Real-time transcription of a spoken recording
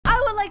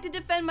like to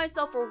defend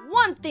myself for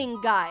one thing,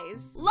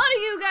 guys. A lot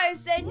of you guys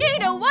said,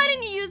 Nina, why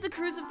didn't you use the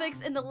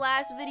crucifix in the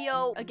last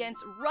video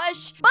against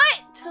Rush?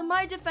 But to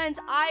my defense,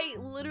 I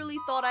literally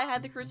thought I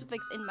had the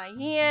crucifix in my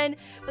hand,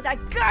 but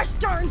that gosh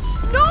darn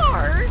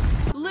star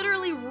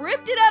literally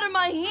ripped it out of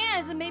my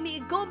hands and made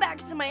me go back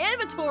to my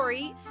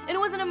inventory, and it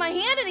wasn't in my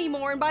hand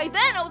anymore, and by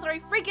then I was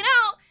already freaking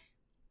out,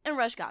 and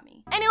Rush got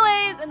me.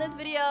 Anyways, in this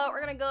video,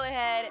 we're gonna go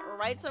ahead,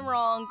 right some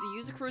wrongs,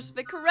 use the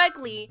crucifix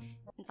correctly,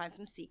 and find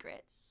some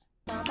secrets.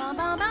 Let's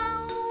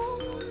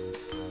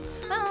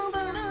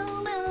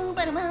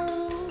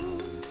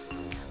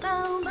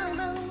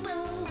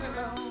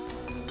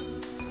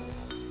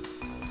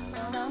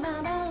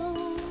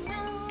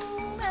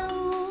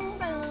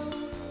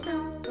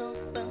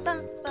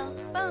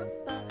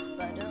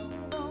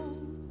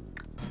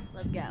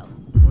go.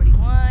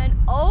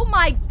 41. Oh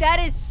my, that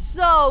is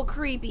so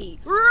creepy.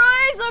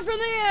 Rise up from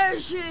the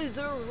ashes.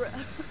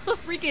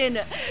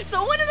 Freaking.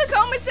 Someone in the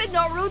comments said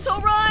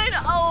Naruto run.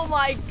 Oh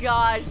my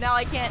gosh. Now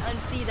I can't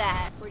unsee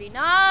that.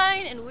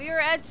 49 and we are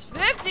at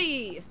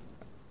 50.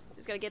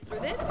 Just gotta get through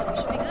this and we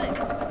should be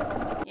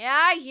good. Yeah,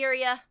 I hear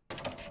ya.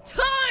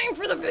 Time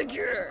for the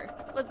figure.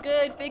 What's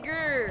good,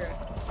 figure?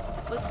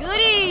 What's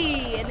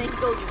goody? And then he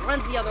goes and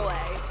runs the other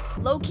way.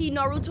 Low-key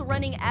Naruto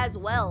running as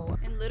well.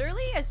 And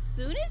literally, as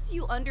soon as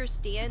you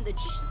understand the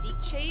seek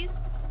chase,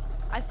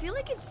 I feel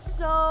like it's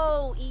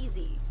so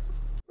easy.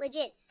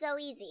 Legit, so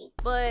easy.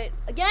 But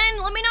again,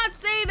 let me not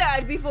say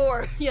that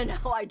before, you know,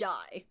 I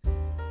die.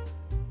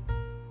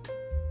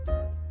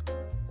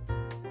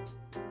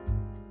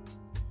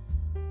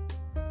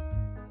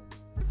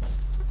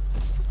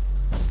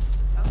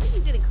 Sounds like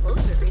he's getting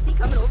closer. Is he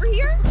coming over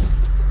here?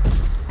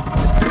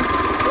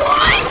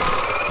 What?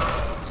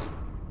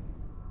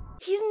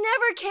 He's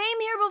never came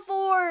here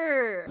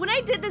before. When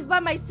I did this by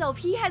myself,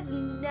 he has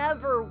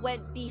never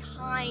went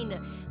behind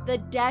the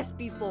desk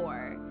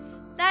before.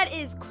 That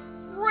is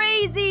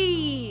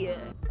crazy.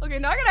 Okay,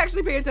 now I gotta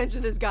actually pay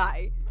attention to this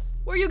guy.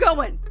 Where are you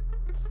going?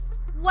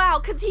 Wow,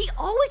 because he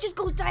always just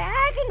goes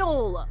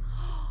diagonal.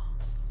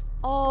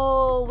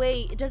 Oh,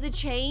 wait, does it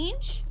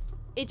change?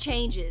 It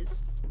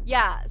changes.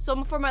 Yeah,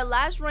 so for my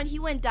last run, he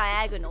went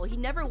diagonal. He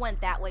never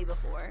went that way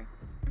before.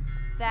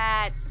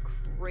 That's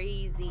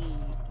crazy.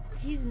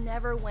 He's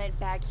never went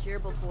back here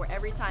before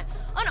every time.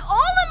 And all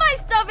of my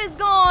stuff is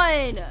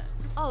gone.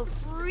 Oh,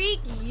 freak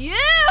you.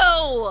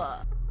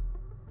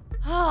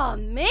 Oh,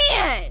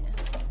 man.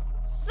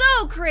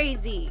 So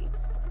crazy.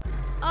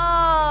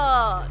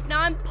 Oh,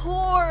 now I'm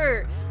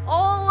poor.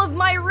 All of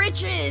my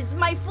riches,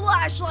 my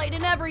flashlight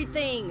and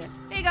everything.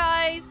 Hey,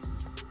 guys.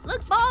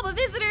 Look, Bob, a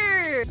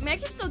visitor. I mean, I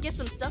can still get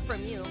some stuff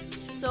from you.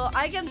 So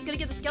I'm gonna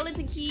get the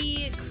skeleton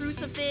key,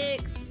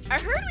 crucifix. I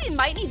heard we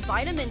might need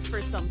vitamins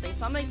for something,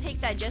 so I'm gonna take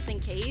that just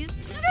in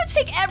case. I'm just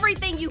gonna take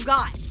everything you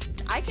got.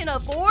 I can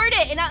afford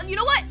it. And you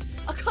know what?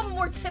 A couple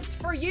more tips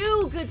for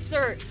you, good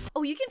sir.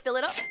 Oh, you can fill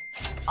it up.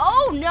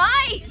 Oh,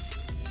 nice.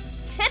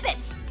 Tip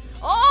it.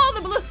 Oh,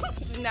 the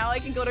balloons. Now I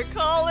can go to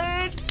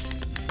college.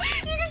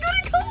 You can go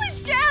to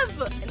college,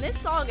 Jeff. And this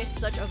song is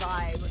such a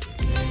vibe.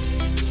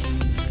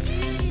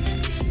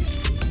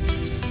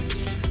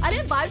 I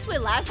didn't vibe to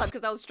it last time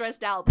because I was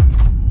stressed out.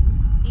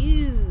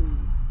 Ew.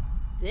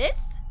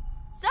 This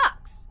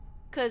sucks.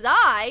 Because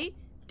I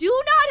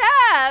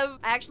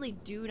actually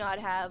do not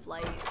have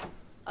light.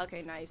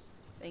 Okay, nice.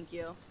 Thank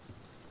you.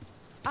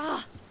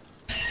 Ah.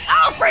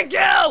 Oh, freak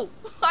you!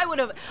 I would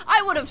have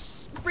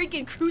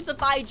freaking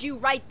crucified you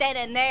right then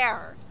and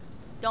there.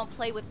 Don't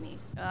play with me.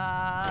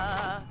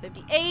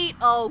 58.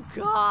 Oh,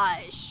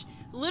 gosh.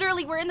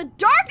 Literally, we're in the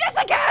darkness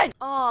again!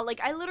 Oh,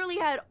 like, I literally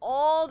had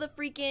all the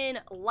freaking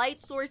light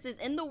sources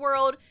in the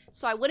world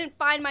so I wouldn't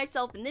find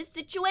myself in this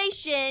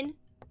situation.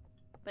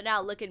 But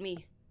now look at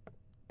me.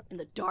 In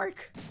the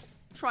dark.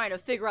 Trying to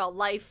figure out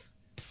life.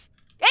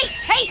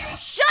 Hey,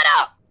 shut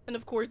up! And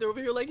of course, they're over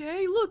here like,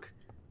 hey, look.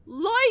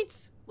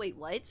 Lights! Wait,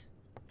 what?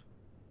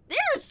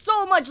 There's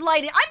so much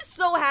light in. I'm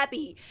so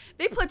happy.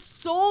 They put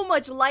so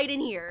much light in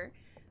here.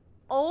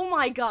 Oh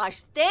my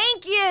gosh,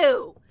 thank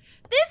you!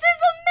 This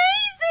is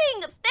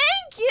amazing!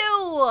 Thank you!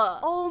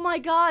 Oh my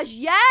gosh,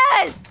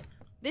 yes!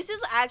 This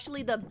is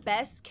actually the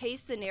best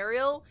case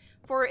scenario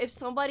for if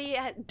somebody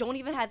don't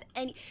even have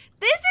any.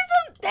 This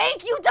is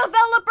thank you,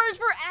 developers,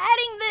 for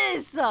adding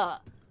this!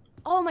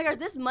 Oh my gosh,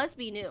 this must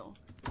be new.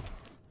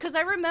 Because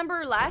I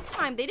remember last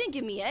time they didn't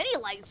give me any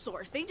light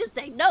source. They just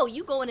say, no,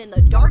 you going in the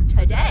dark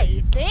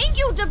today. Thank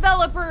you,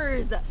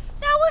 developers! That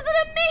was an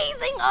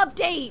amazing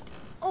update!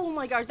 Oh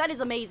my gosh, that is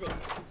amazing.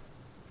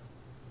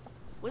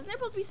 Wasn't there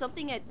supposed to be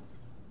something at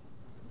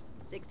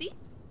 60?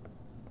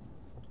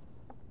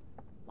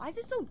 Why is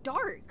it so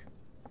dark?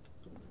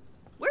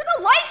 Where are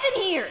the lights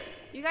in here?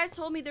 You guys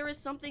told me there was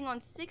something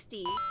on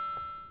 60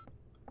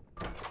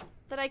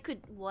 that I could,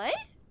 what?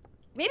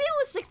 Maybe it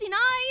was 69?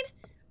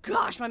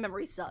 Gosh, my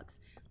memory sucks.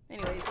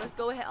 Anyways, let's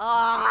go ahead.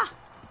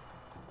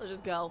 Let's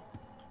just go.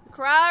 The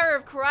crier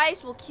of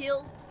Christ will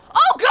kill.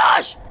 Oh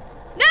gosh!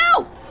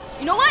 No!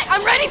 You know what?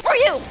 I'm ready for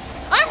you!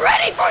 I'm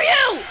ready for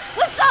you!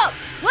 What's up?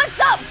 What's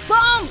up,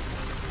 bum?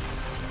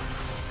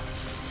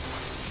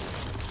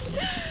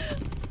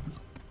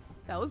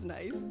 That was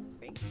nice.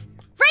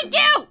 Freak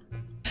you!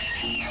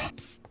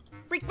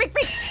 Freak, freak,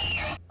 freak.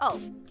 Oh,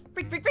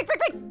 freak, freak, freak,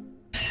 freak, freak.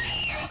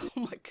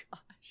 Oh my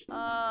gosh.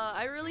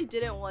 I really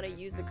didn't want to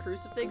use the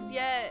crucifix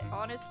yet,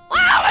 honest.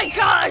 Oh my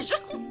gosh!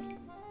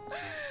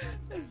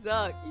 You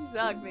suck,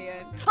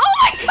 man. Oh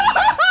my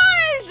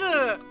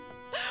gosh!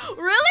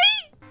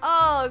 Really?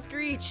 Oh,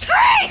 Screech.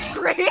 Screech!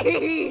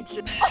 Screech!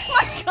 Oh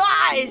my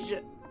gosh!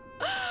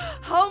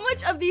 How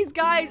much of these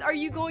guys are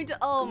you going to?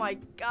 Oh my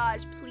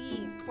gosh,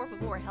 please, por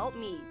favor, help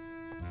me.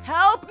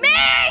 Help me!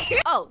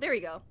 Oh, there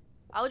we go.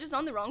 I was just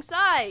on the wrong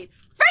side.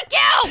 Freak you!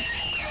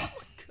 Oh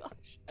my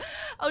gosh.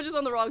 I was just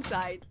on the wrong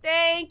side.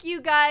 Thank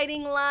you,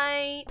 guiding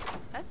light.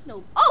 That's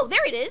no. Oh,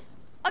 there it is.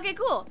 Okay,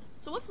 cool.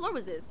 So what floor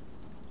was this?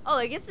 Oh,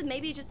 I guess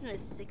maybe just in the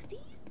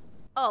 60s?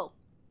 Oh,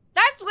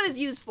 that's what it's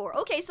used for.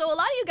 Okay, so a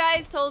lot of you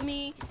guys told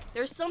me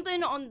there's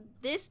something on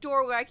this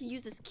door where I can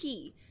use this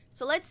key.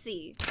 So let's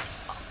see.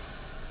 Oh.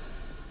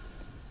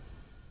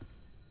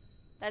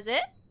 That's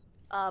it?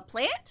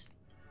 Plant?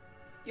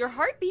 Your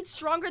heart beats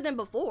stronger than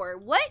before.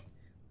 What?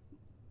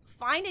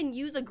 Find and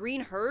use a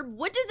green herb?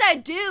 What does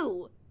that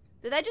do?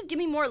 Did that just give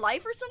me more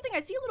life or something?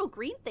 I see a little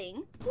green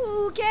thing.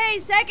 Okay,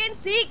 second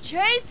seek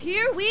chase.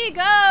 Here we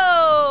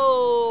go.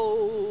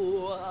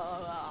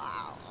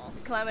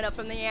 He's climbing up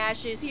from the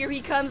ashes. Here he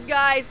comes,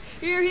 guys.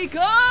 Here he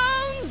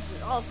comes.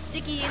 All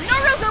sticky and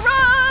nowhere to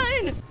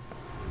run.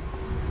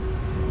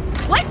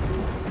 What?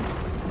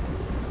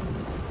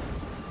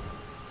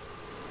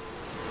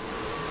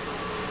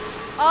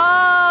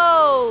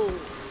 Oh.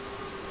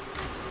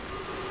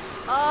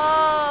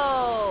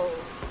 Oh.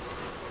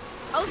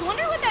 I was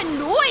wondering what that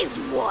noise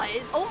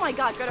was. Oh my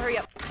gosh, gotta hurry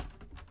up.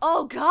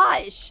 Oh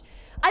gosh.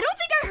 I don't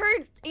think I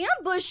heard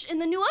Ambush in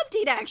the new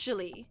update,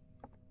 actually.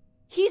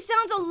 He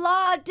sounds a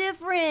lot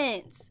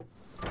different.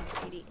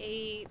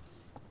 88.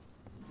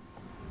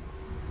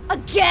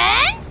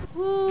 Again?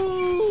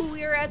 Ooh,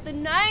 we're at the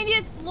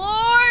 90th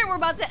floor. We're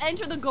about to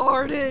enter the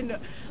garden.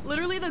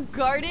 Literally, the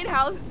garden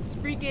house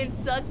freaking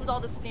sucks with all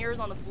the snares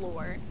on the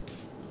floor.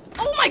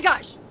 Oh my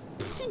gosh.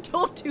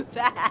 Don't do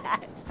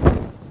that.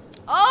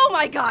 Oh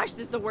my gosh,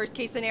 this is the worst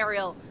case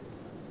scenario.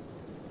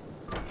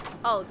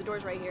 Oh, the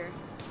door's right here.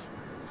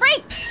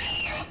 Freak!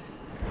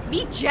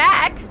 Meet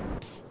Jack?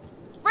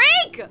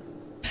 Freak!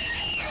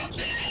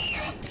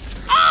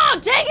 Oh,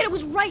 dang it, it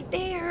was right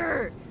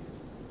there.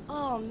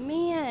 Oh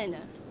man.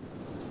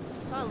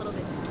 I saw a little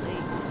bit too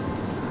late.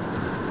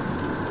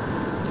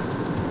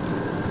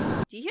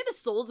 Do you hear the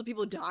souls of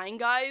people dying,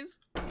 guys?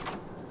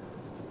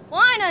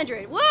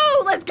 100. Woo,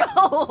 let's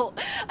go.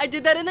 I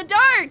did that in the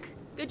dark.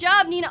 Good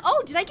job, Nina.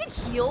 Oh, did I get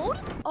healed?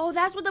 Oh,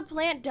 that's what the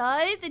plant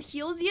does? It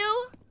heals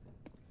you?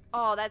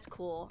 Oh, that's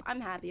cool. I'm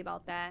happy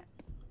about that.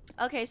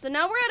 Okay, so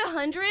now we're at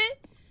 100.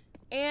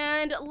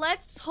 And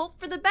let's hope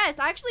for the best.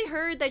 I actually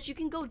heard that you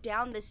can go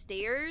down the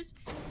stairs.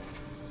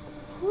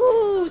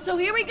 Woo, so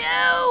here we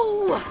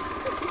go.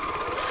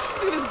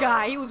 Look at this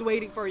guy. He was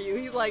waiting for you.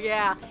 He's like,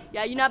 yeah,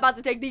 you're not about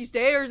to take these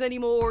stairs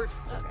anymore.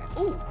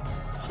 Okay. Ooh.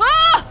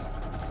 Ah!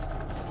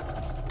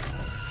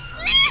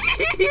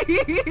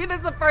 This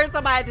is the first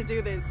time I had to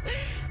do this.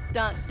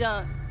 Dun,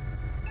 dun.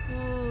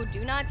 Ooh,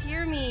 do not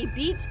hear me.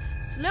 Beat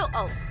slow.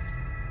 Oh.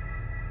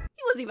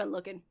 He wasn't even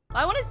looking.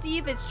 I want to see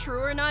if it's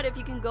true or not if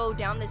you can go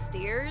down the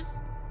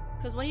stairs.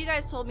 Because one of you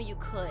guys told me you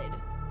could.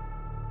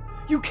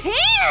 You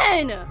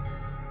can!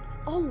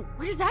 Oh,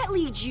 where does that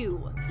lead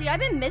you? See, I've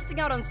been missing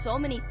out on so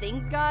many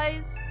things,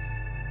 guys.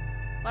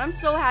 But I'm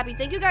so happy.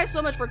 Thank you guys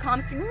so much for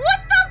commenting.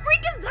 What the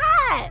freak is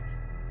that?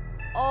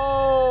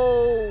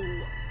 Oh.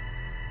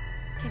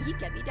 Can he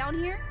get me down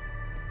here?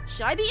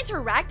 Should I be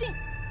interacting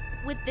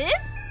with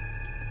this?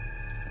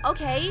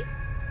 Okay.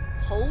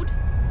 Hold.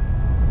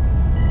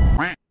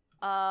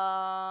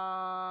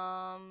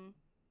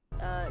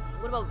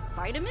 What about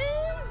vitamins?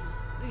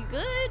 Are you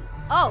good?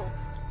 Oh,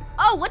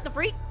 what the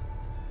freak?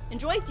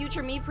 Enjoy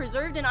future me,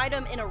 preserved an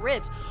item in a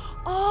rift.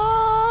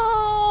 Oh,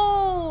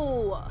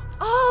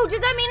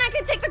 does that mean I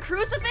can take the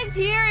crucifix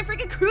here and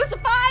freaking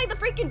crucify the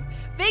freaking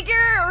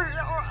figure or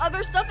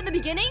other stuff in the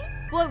beginning?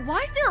 Well,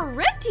 why is there a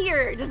rift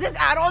here? Does this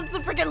add on to the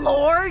freaking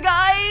lore,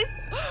 guys?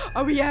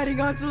 Are we adding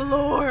on to the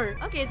lore?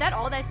 Okay, is that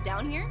all that's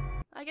down here?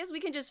 I guess we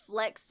can just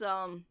flex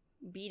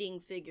beating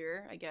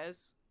figure, I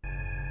guess.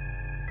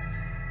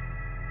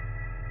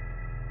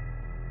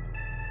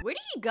 Where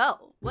did he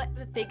go? What,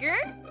 the figure?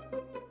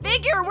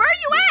 Figure, where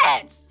are you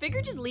at? Figure,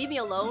 just leave me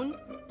alone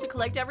to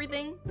collect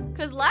everything.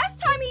 Cause last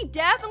time he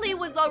definitely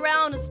was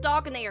around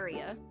stalking the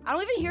area. I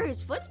don't even hear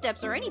his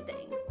footsteps or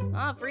anything.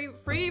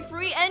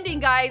 Free ending,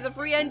 guys. A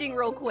free ending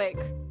real quick.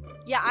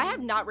 Yeah, I have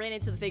not ran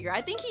into the figure.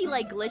 I think he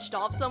like glitched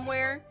off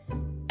somewhere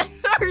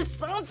or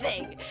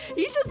something.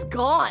 He's just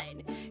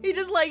gone. He's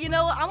just like, you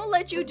know, I'm gonna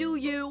let you do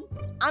you.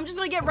 I'm just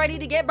gonna get ready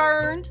to get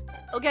burned,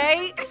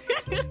 okay?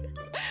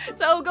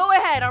 So go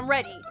ahead, I'm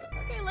ready.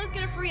 Okay, let's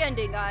get a free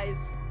ending,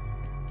 guys.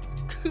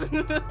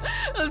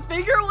 This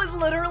figure was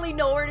literally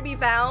nowhere to be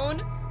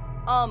found.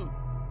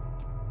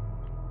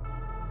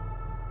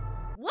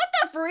 What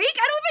the freak?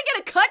 I don't even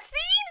get a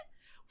cutscene?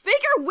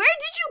 Figure, where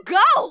did you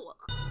go?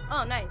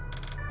 Oh, nice.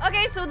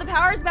 Okay, so the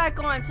power's back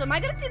on. So am I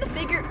gonna see the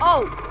figure?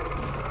 Oh.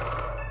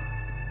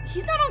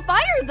 He's not on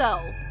fire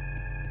though.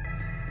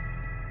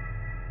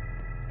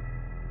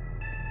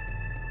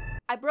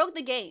 I broke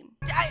the game.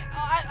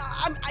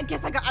 I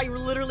guess I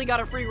literally got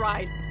a free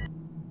ride.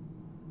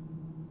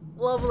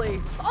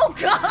 Lovely. Oh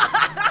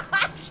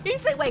God! She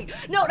said, wait,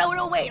 no,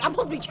 wait. I'm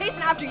supposed to be chasing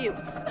after you.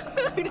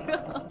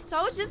 So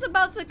I was just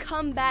about to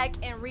come back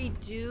and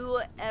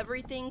redo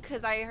everything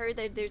because I heard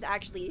that there's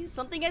actually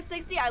something at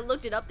 60. I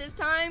looked it up this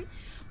time,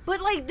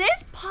 but like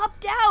this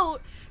popped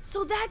out.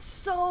 So that's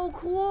so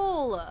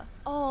cool.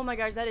 Oh my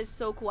gosh, that is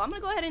so cool. I'm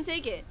gonna go ahead and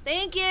take it.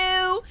 Thank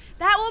you.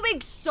 That will be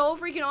so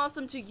freaking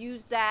awesome to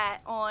use that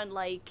on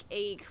like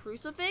a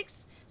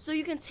crucifix. So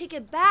you can take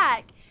it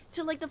back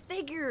to like the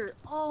figure.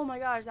 Oh my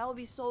gosh, that would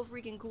be so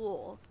freaking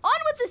cool. On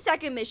with the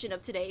second mission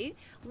of today.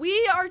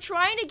 We are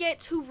trying to get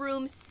to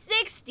room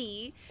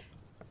 60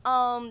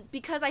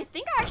 because I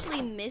think I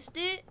actually missed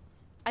it.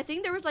 I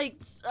think there was like,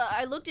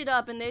 I looked it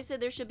up and they said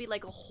there should be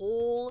like a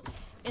hole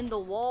in the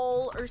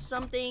wall or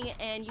something,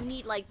 and you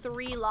need like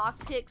 3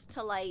 lockpicks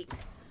to like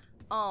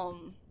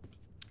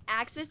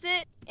access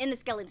it in the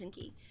skeleton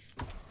key.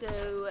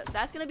 So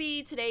that's gonna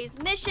be today's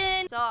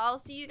mission. So I'll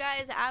see you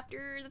guys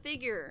after the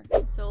figure.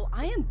 So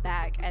I am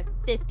back at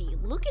 50.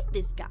 Look at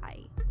this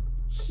guy.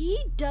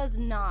 He does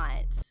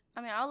not,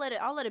 I mean, I'll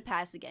let it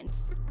pass again.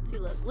 See,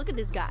 look at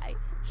this guy.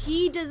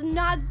 He does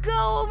not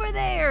go over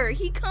there.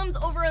 He comes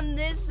over on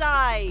this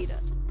side.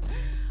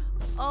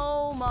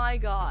 Oh my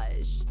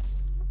gosh.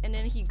 And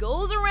then he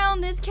goes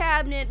around this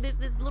cabinet,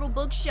 this little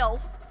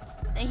bookshelf,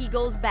 and he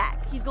goes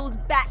back. He goes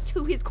back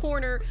to his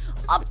corner,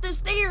 up the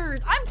stairs.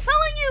 I'm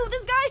telling you,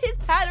 this guy, his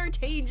pattern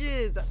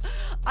changes.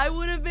 I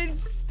would have been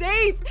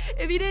safe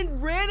if he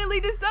didn't randomly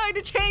decide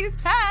to change his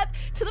path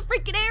to the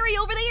freaking area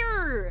over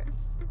there.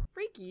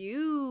 Freak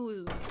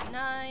you.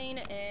 9,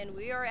 and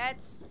we are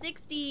at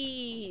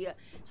 60.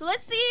 So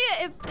let's see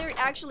if there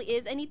actually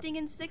is anything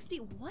in 60.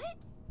 What?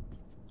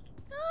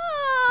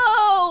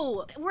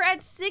 No! We're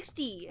at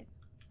 60.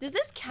 Does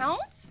this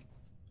count?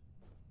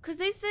 Because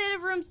they said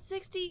room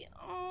 60.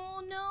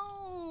 Oh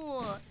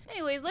no.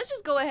 Anyways, let's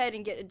just go ahead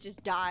and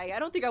just die. I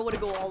don't think I want to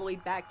go all the way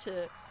back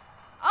to...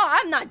 Oh,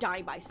 I'm not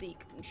dying by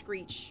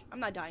Screech. I'm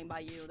not dying by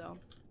you though.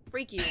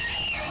 Freak you.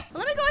 But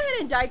let me go ahead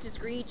and die to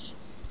Screech.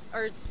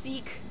 Or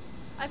Seek.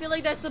 I feel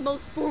like that's the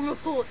most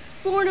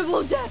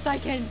formidable death I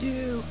can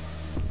do.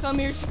 Come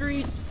here,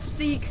 Screech.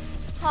 Seek.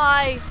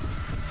 Hi.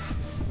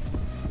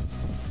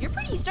 You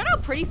start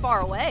out pretty far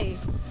away.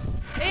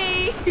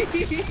 Hey!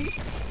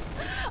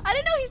 I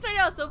didn't know he started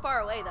out so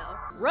far away though.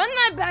 Run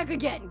that back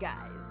again,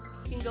 guys.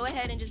 You can go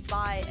ahead and just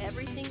buy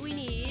everything we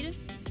need.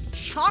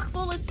 Chock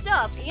full of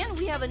stuff, and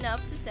we have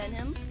enough to send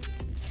him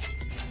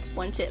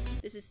 1 tip.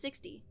 This is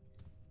 60.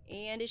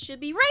 And it should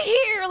be right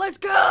here! Let's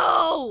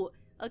go!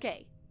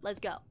 Okay, let's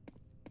go.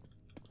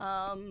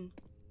 I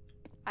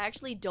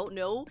actually don't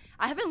know.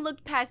 I haven't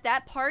looked past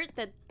that part,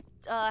 that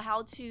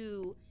how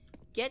to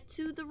get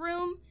to the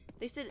room.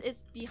 They said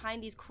it's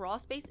behind these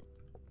cross spaces.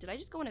 Did I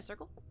just go in a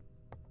circle?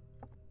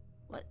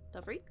 What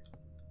the freak?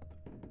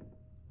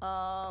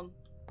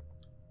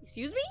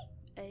 Excuse me?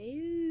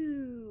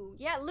 Oh,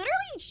 yeah,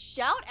 literally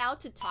shout out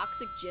to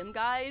Toxic Gym,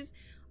 guys.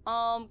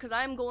 Because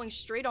I'm going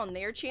straight on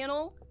their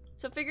channel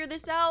to figure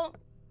this out.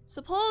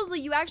 Supposedly,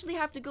 you actually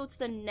have to go to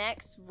the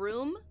next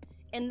room,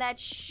 and that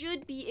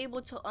should be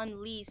able to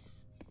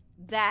unleash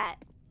that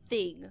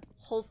thing.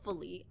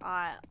 Hopefully.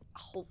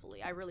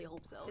 Hopefully. I really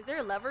hope so. Is there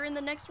a lever in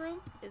the next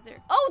room? Is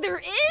there? Oh,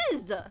 there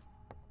is!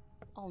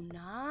 Oh,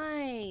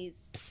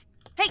 nice.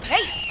 Hey,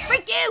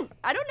 freak you!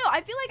 I don't know.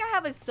 I feel like I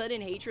have a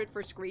sudden hatred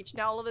for Screech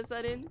now all of a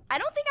sudden. I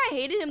don't think I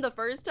hated him the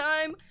first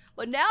time,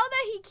 but now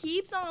that he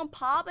keeps on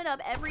popping up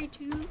every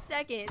 2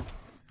 seconds,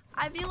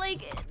 I feel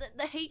like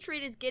the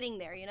hatred is getting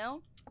there, you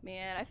know?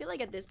 Man, I feel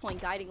like at this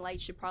point, Guiding Light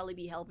should probably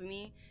be helping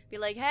me. Be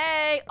like,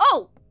 hey,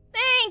 oh,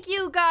 thank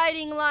you,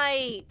 Guiding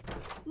Light.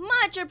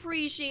 Much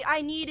appreciate.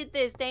 I needed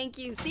this. Thank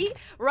you. See,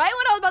 right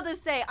what I was about to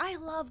say. I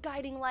love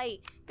Guiding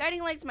Light.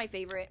 Guiding Light's my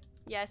favorite.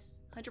 Yes,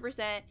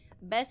 100%.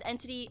 Best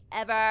entity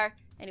ever.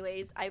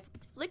 Anyways, I've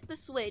flicked the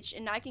switch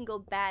and now I can go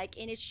back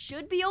and it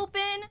should be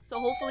open. So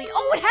hopefully,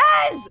 oh, it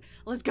has!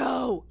 Let's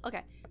go.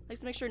 Okay,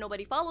 let's make sure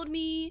nobody followed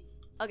me.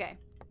 Okay,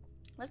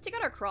 let's take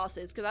out our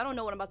crosses because I don't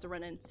know what I'm about to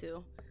run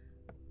into.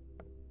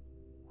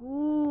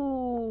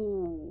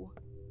 Ooh.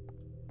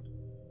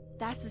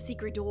 That's the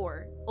secret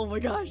door. Oh my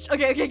gosh.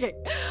 Okay.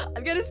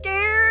 I'm getting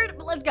scared,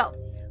 but let's go.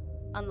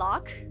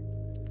 Unlock.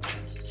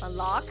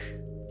 Unlock.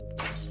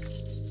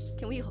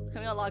 Can we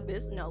unlock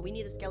this? No, we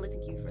need a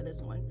skeleton key for this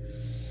one.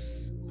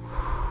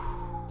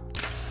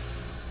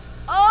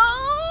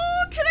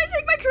 Oh, can I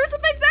take my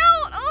crucifix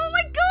out? Oh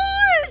my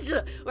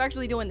gosh! We're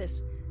actually doing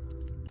this.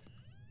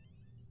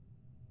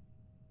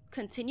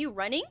 Continue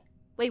running?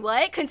 Wait,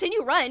 what?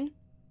 Continue run?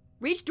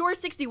 Reach door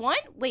 61?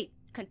 Wait,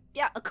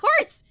 yeah, of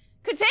course!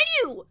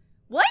 Continue!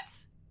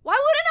 What? Why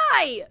wouldn't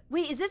I?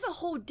 Wait, is this a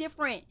whole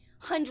different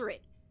 100?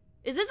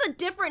 Is this a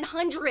different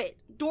 100?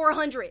 Door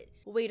 100?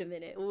 Wait a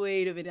minute.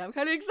 I'm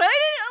kind of excited.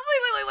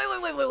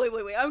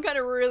 Wait. I'm kind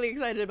of really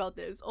excited about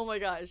this. Oh my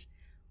gosh.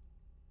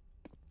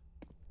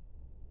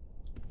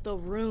 The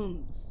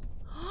rooms.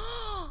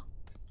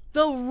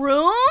 The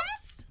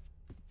rooms?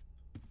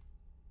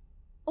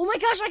 Oh my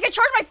gosh, I can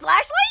charge my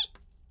flashlight?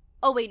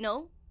 Oh wait,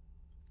 no.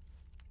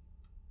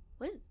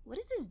 What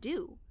does this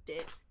do?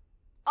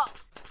 Oh.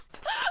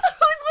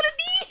 It's one of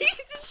these!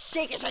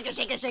 Shake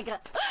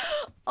it.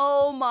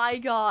 Oh my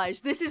gosh,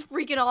 this is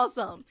freaking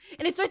awesome.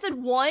 And it starts at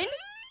 1?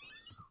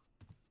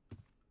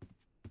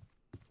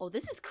 Oh,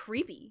 this is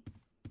creepy.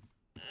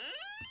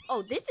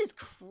 Oh, this is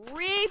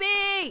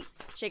creepy!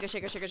 Shake it.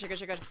 I'm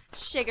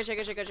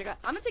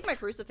gonna take my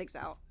crucifix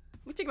out.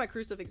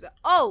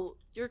 Oh,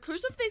 your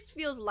crucifix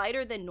feels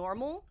lighter than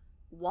normal?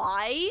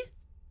 Why?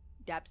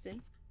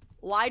 Dapson.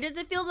 Why does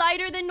it feel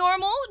lighter than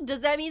normal? Does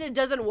that mean it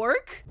doesn't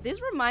work?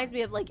 This reminds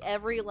me of like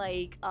every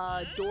like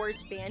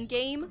Doors fan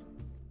game.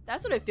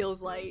 That's what it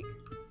feels like.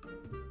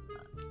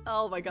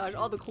 Oh my gosh,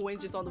 all the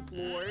coins just on the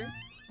floor.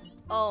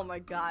 Oh my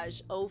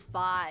gosh,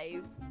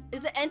 05.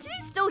 Is the entity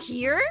still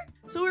here?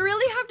 So we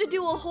really have to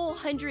do a whole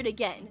 100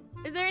 again.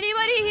 Is there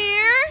anybody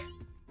here?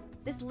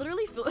 This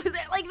literally feels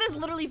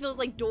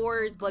like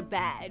Doors but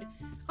bad.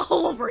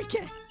 All over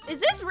again. Is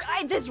this,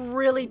 this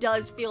really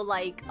does feel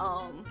like,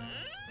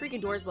 freaking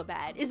Doors but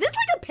bad. Is this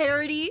like a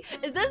parody?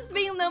 Is this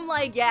being them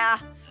like, yeah,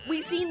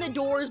 we seen the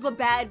Doors but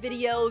bad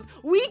videos,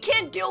 we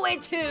can do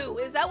it too?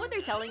 Is that what they're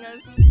telling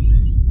us?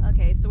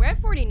 Okay, so we're at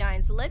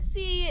 49, so let's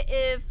see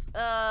if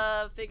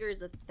figure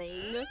is a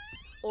thing,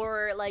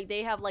 or like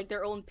they have like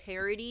their own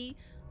parody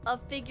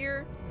of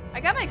figure. I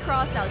got my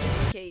cross out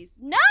just in case.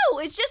 No,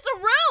 it's just a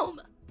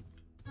room.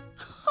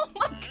 Oh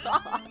my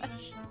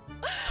gosh.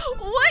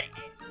 What?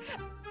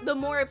 The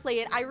more I play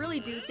it, I really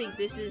do think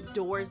this is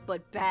Doors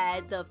but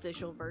bad, the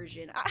official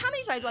version. How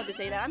many times do I have to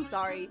say that? I'm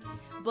sorry,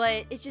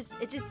 but it just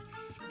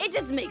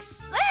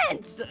makes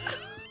sense.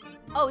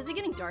 Oh, is it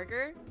getting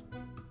darker?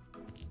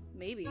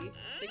 Maybe.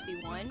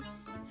 61.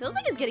 Feels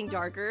like it's getting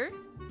darker.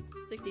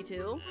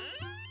 62.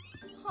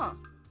 Huh.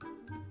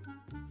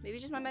 Maybe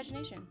it's just my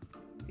imagination.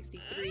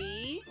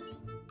 63.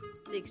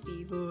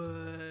 64.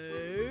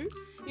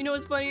 You know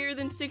what's funnier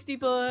than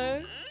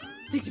 64?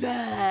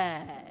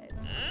 65.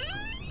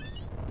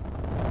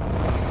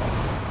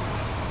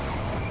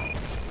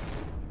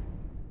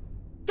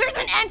 There's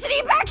an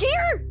entity back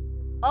here!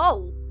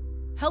 Oh.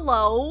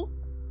 Hello.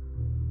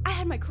 I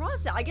had my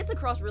cross out. I guess the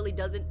cross really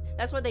doesn't.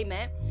 That's what they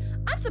meant.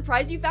 I'm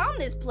surprised you found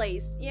this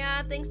place.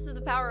 Yeah, thanks to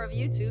the power of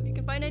YouTube, you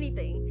can find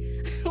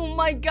anything. Oh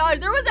my gosh,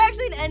 there was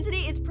actually an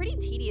entity. It's pretty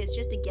tedious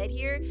just to get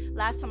here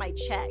last time I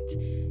checked.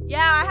 Yeah,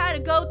 I had to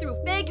go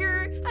through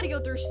figure, I had to go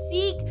through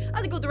seek, I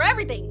had to go through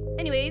everything.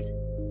 Anyways,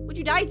 what'd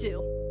you die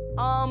to?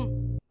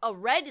 A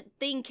red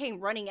thing came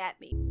running at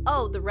me.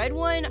 Oh, the red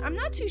one? I'm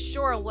not too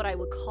sure on what I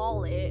would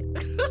call it.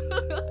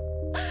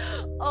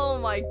 Oh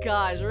my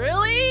gosh,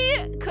 really?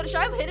 Should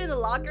I have hidden the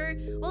locker?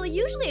 Well, it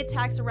usually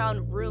attacks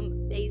around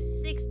room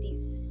A-60,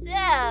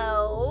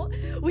 so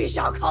we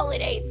shall call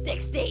it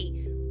A-60.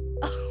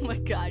 Oh my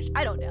gosh,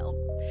 I don't know.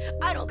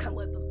 I don't come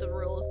with the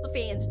rules, the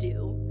fans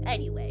do.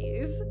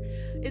 Anyways,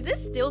 is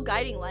this still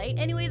guiding light?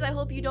 Anyways, I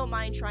hope you don't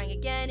mind trying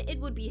again. It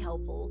would be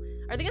helpful.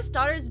 Are they gonna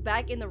start us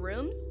back in the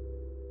rooms?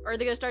 Or are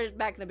they gonna start us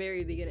back in the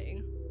very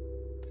beginning?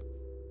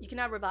 You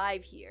cannot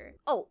revive here.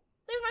 Oh.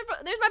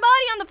 There's my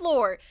body on the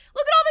floor.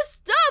 Look at all this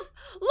stuff.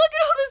 Look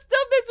at all this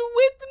stuff that's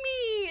with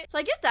me. So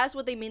I guess that's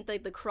what they meant,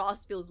 like the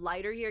cross feels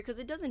lighter here because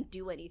it doesn't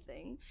do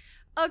anything.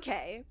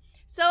 Okay,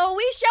 so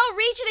we shall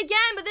reach it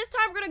again, but this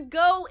time we're gonna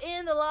go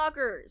in the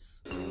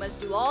lockers. We must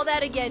do all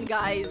that again,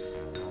 guys.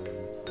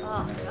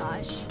 Oh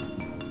gosh.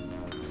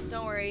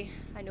 Don't worry,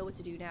 I know what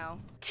to do now.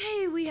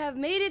 Okay, we have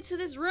made it to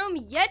this room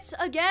yet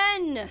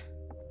again.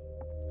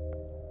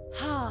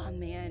 Ah,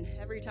 man,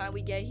 every time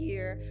we get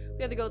here,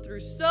 we have to go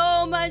through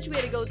so much. We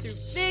had to go through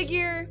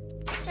figure.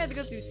 We had to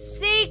go through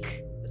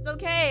seek. It's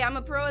okay, I'm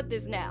a pro at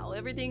this now.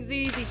 Everything's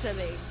easy to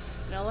me.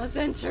 Now let's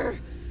enter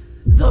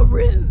the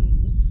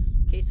rooms.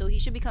 Okay, so he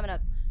should be coming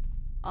up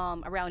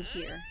around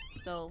here.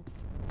 So,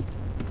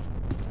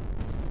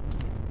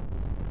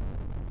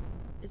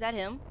 is that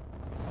him?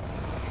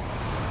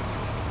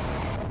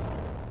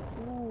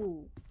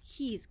 Ooh,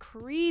 he's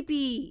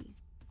creepy.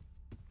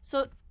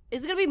 So,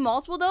 is it gonna be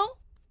multiple though?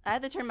 I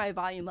have to turn my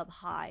volume up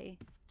high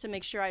to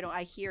make sure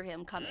I hear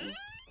him coming.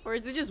 Or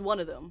is it just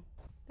one of them?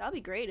 That'd be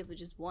great if it's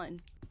just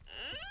one.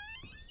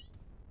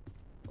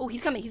 Oh,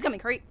 he's coming,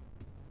 hurry.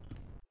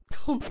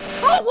 Oh,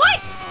 what?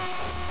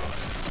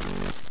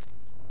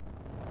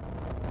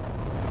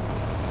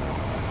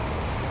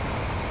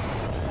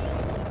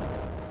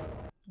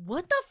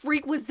 What the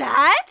freak was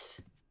that?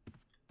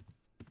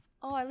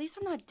 Oh, at least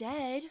I'm not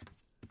dead.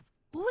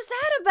 What was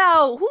that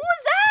about? Who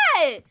was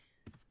that?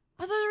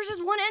 I thought there was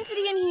just one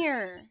entity in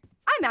here.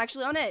 I'm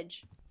actually on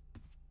edge.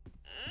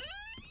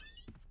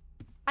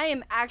 I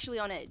am actually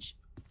on edge.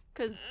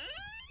 Because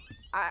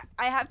I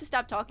have to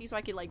stop talking so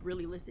I can like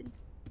really listen.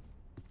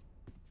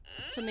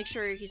 To make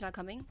sure he's not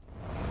coming.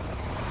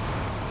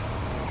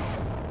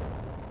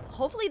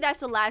 Hopefully that's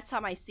the last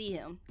time I see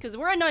him, because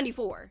we're at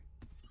 94.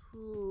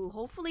 Ooh,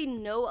 hopefully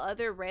no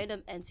other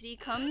random entity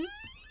comes.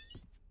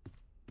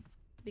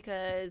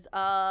 Because,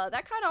 that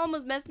kind of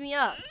almost messed me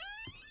up.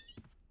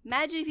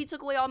 Imagine if he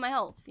took away all my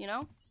health, you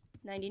know?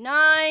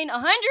 99,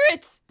 100!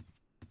 Let's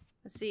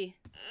see.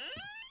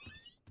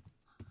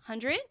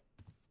 100?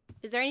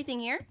 Is there anything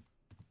here?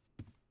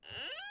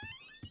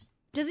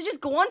 Does it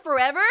just go on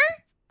forever?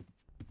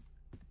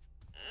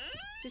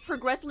 Just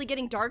progressively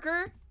getting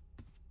darker?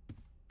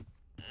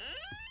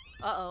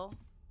 Uh-oh.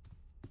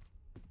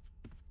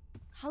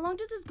 How long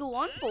does this go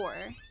on for?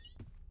 And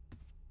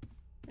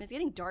it's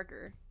getting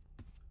darker.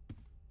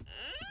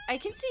 I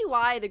can see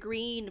why the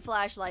green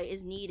flashlight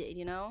is needed,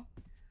 you know?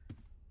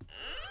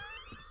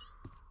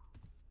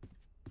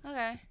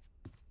 Okay.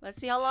 Let's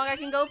see how long I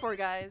can go for,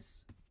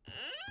 guys.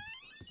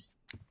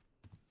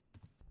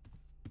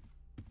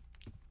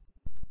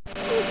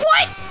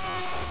 What?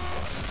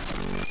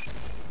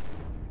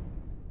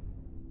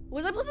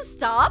 Was I supposed to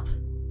stop?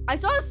 I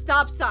saw a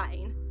stop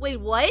sign. Wait,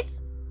 what?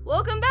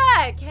 Welcome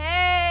back.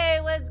 Hey,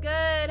 what's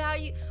good?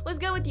 What's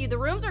good with you? The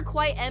rooms are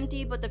quite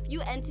empty, but the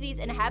few entities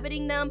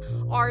inhabiting them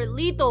are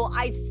lethal.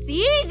 I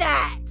see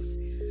that.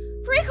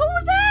 Freak, who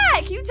was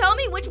that? Can you tell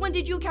me which one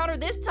did you encounter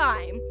this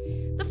time?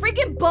 The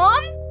freaking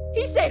bum?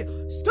 He said,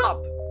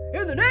 stop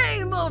in the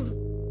name of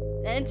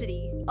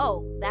entity.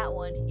 Oh, that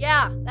one.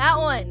 Yeah, that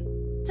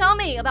one. Tell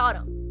me about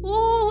him.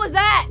 Who was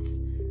that?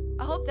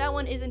 I hope that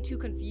one isn't too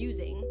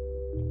confusing.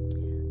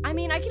 I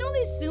mean, I can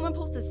only assume I'm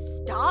supposed to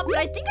stop, but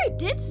I think I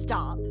did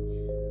stop.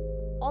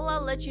 All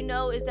I'll let you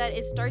know is that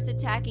it starts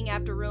attacking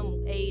after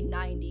room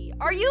A-90.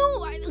 Are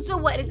you? So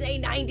what, it's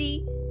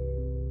A-90?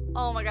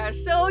 Oh my gosh,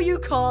 so you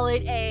call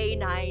it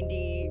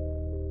A-90.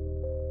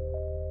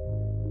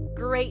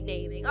 Great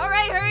naming. All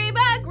right, hurry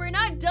back, we're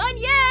not done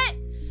yet.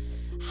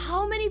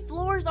 How many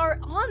floors are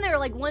on there,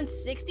 like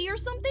 160 or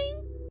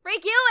something?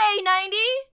 Freak you, A-90.